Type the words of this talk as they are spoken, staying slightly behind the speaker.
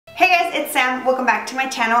heyitszam, welcome back to my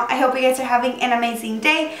channel. I hope you guys are having an amazing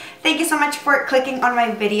day. Thank you so much for clicking on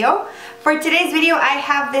my video. For today's video, I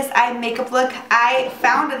have this eye makeup look. I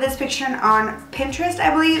found this picture on Pinterest,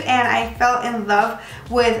 I believe, and I fell in love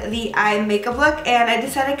with the eye makeup look, and I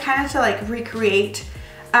decided kind of to like recreate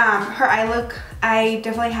her eye look. I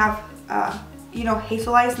definitely have you know,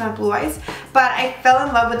 hazel eyes, not blue eyes, but I fell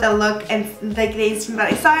in love with the look and like the instant that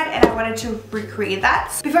I saw it, and I wanted to recreate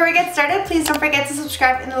that. Before we get started, please don't forget to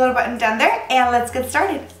subscribe and the little button down there, and let's get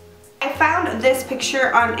started. I found this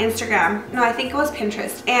picture on Instagram, no, I think it was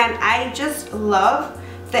Pinterest, and I just love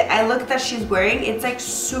the eye look that she's wearing. It's like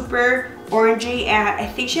super orangey, and I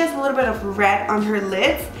think she has a little bit of red on her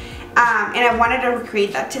lids, and I wanted to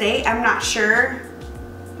recreate that today. I'm not sure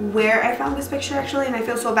where I found this picture actually, and I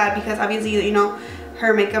feel so bad because obviously, you know,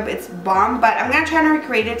 her makeup, it's bomb, but I'm gonna try to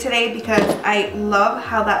recreate it today because I love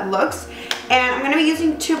how that looks. And I'm gonna be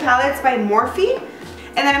using two palettes by Morphe,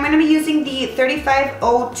 and then I'm gonna be using the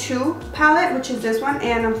 3502 palette, which is this one,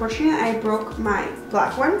 and unfortunately I broke my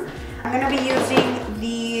black one. I'm gonna be using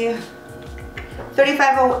the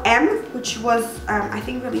 350M, which was I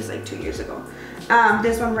think released like 2 years ago,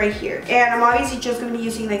 this one right here. And I'm obviously just gonna be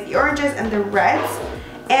using like the oranges and the reds.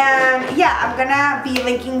 And yeah, I'm gonna be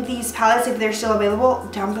linking these palettes if they're still available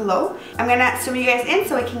down below. I'm gonna zoom you guys in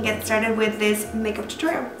so I can get started with this makeup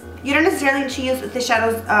tutorial. You don't necessarily need to use the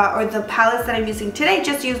shadows or the palettes that I'm using today.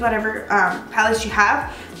 Just use whatever palettes you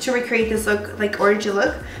have to recreate this look, like orangey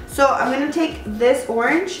look. So I'm gonna take this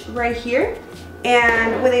orange right here,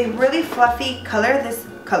 and with a really fluffy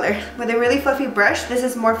with a really fluffy brush, this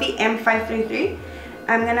is Morphe M533.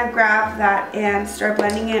 I'm gonna grab that and start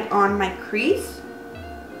blending it on my crease.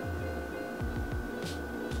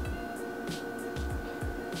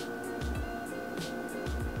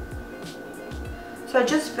 So I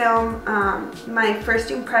just filmed my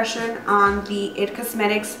first impression on the It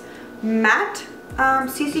Cosmetics matte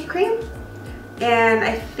CC cream, and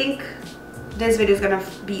I think this video is gonna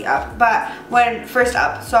be up, but when first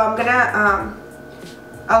up, so I'm gonna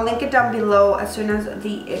I'll link it down below as soon as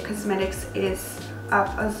the It Cosmetics is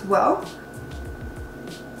up as well.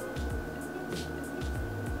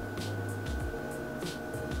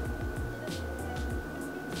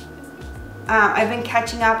 I've been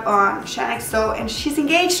catching up on ChilledCow, and she's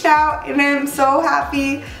engaged now, and I'm so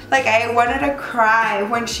happy. Like, I wanted to cry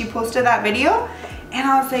when she posted that video, and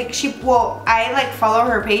I was like, I like follow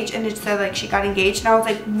her page, and it said like she got engaged, and I was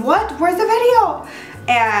like, what? Where's the video?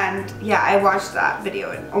 And yeah, I watched that video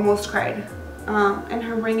and almost cried. And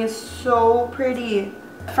her ring is so pretty.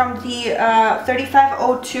 From the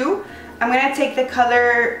 3502, I'm gonna take the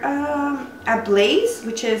color Ablaze,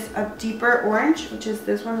 which is a deeper orange, which is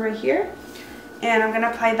this one right here. And I'm going to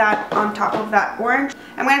apply that on top of that orange.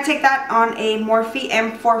 I'm going to take that on a Morphe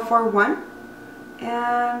M441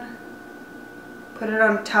 and put it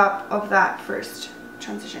on top of that first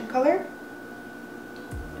transition color.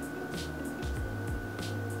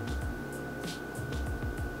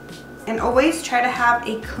 And always try to have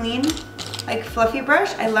a clean, like fluffy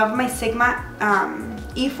brush. I love my Sigma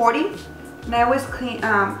E40, and I always clean,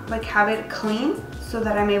 like have it clean so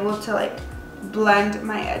that I'm able to like blend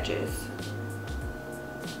my edges.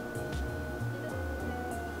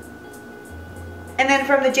 And then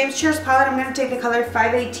from the James Charles palette, I'm going to take the color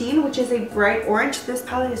 518, which is a bright orange. This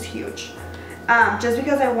palette is huge. Just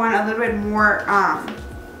because I want a little bit more, I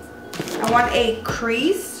want a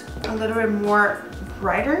crease a little bit more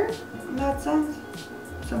brighter in that sense.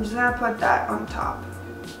 So I'm just going to put that on top.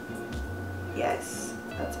 Yes,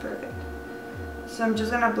 that's perfect. So I'm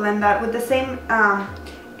just going to blend that with the same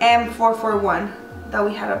M441 that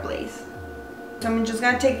we had ablaze. So I'm just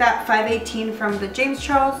going to take that 518 from the James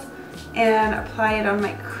Charles and apply it on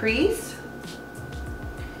my crease.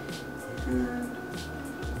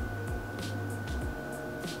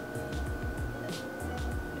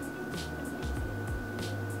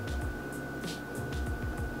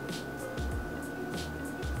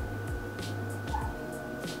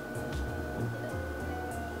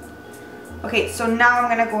 Okay, so now I'm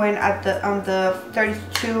gonna go in at on the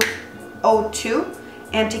 3202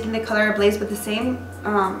 and taking the color Ablaze with the same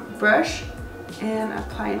brush and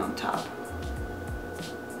applying on top.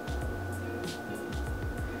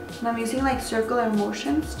 And I'm using like circular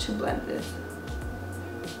motions to blend this.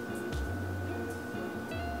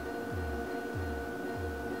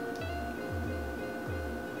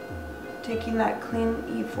 Taking that clean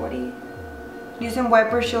E40, using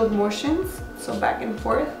wiper shield motions, so back and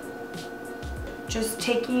forth. Just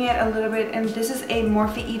taking it a little bit, and this is a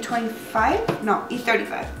Morphe E25, no,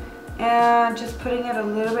 E35, and just putting it a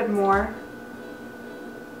little bit more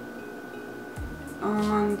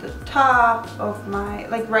on the top of my,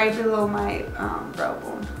 like right below my brow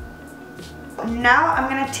bone. Now I'm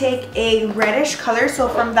going to take a reddish color. So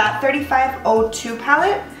from that 3502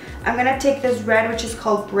 palette, I'm going to take this red, which is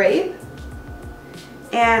called Brave.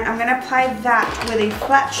 And I'm going to apply that with a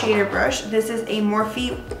flat shader brush. This is a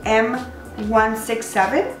Morphe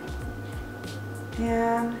M167.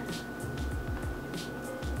 And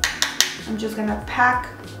I'm just going to pack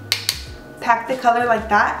the color like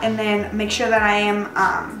that, and then make sure that I am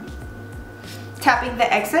tapping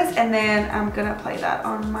the excess, and then I'm going to apply that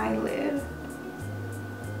on my lid.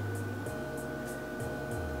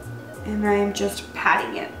 And I'm just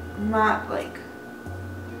patting it, not like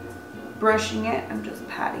brushing it, I'm just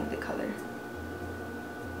patting the color.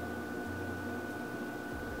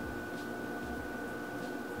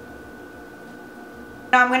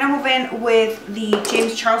 Now I'm going to move in with the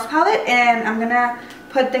James Charles palette, and I'm going to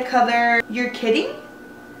put the color You're Kidding,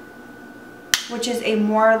 which is a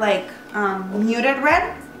more like muted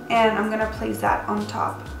red, and I'm going to place that on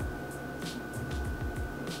top.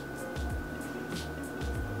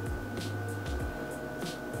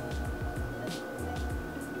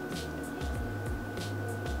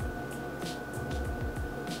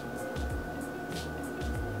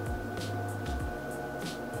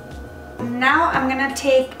 Now I'm going to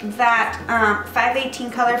take that 518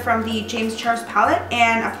 color from the James Charles palette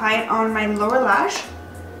and apply it on my lower lash.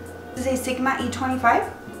 This is a Sigma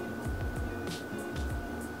E25.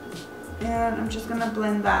 And I'm just going to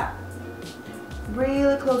blend that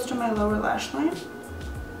really close to my lower lash line.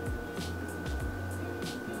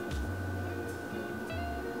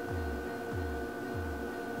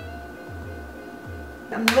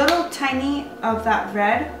 A little tiny of that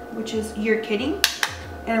red, which is You're Kidding.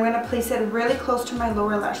 And I'm going to place it really close to my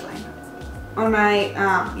lower lash line. On my,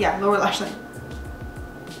 lower lash line.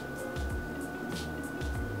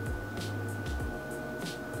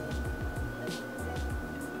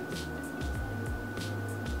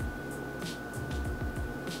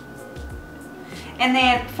 And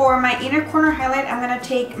then for my inner corner highlight, I'm going to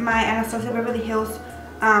take my Anastasia Beverly Hills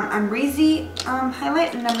Amrezy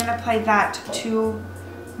highlight, and I'm going to apply that to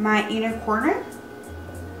my inner corner.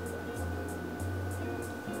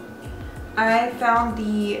 I found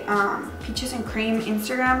the Peaches and Cream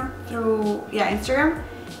Instagram through, Instagram,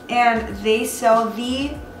 and they sell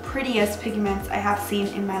the prettiest pigments I have seen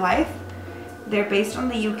in my life. They're based on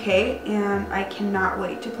the UK, and I cannot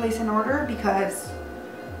wait to place an order because,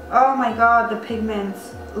 oh my god, the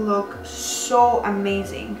pigments look so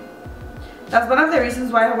amazing. That's one of the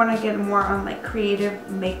reasons why I want to get more on like creative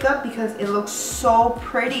makeup, because it looks so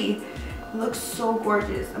pretty. It looks so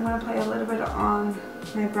gorgeous. I'm going to apply a little bit on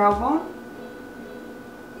my brow bone.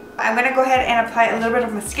 I'm going to go ahead and apply a little bit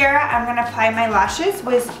of mascara. I'm going to apply my lashes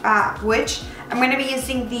with which I'm going to be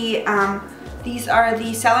using the these are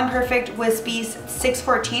the Salon Perfect Wispies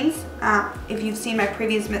 614s. If you've seen my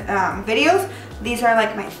previous videos, these are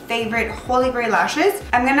like my favorite holy grail lashes.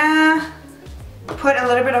 I'm going to put a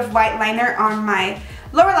little bit of white liner on my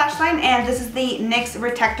lower lash line, and this is the NYX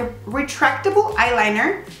retractable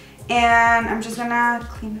eyeliner, and I'm just going to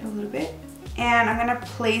clean it a little bit, and I'm going to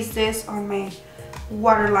place this on my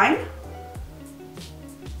waterline.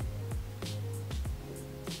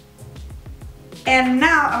 And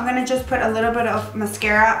now I'm going to just put a little bit of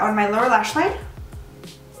mascara on my lower lash line.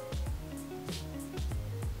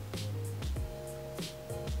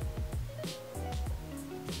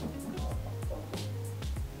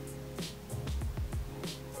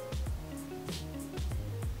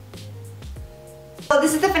 So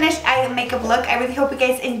this is the finished eye makeup look. I really hope you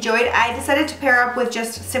guys enjoyed. I decided to pair up with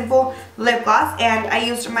just simple lip gloss, and I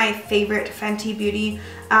used my favorite Fenty Beauty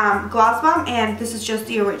gloss bomb, and this is just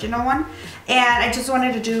the original one. And I just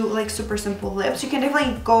wanted to do like super simple lips. You can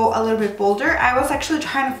definitely go a little bit bolder. I was actually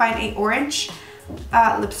trying to find an orange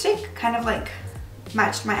lipstick, kind of like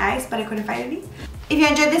matched my eyes, but I couldn't find any. If you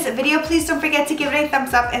enjoyed this video, please don't forget to give it a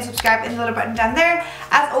thumbs up and subscribe in the little button down there.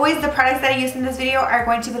 As always, the products that I used in this video are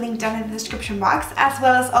going to be linked down in the description box, as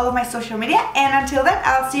well as all of my social media. And until then,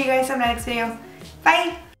 I'll see you guys in my next video.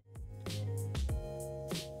 Bye!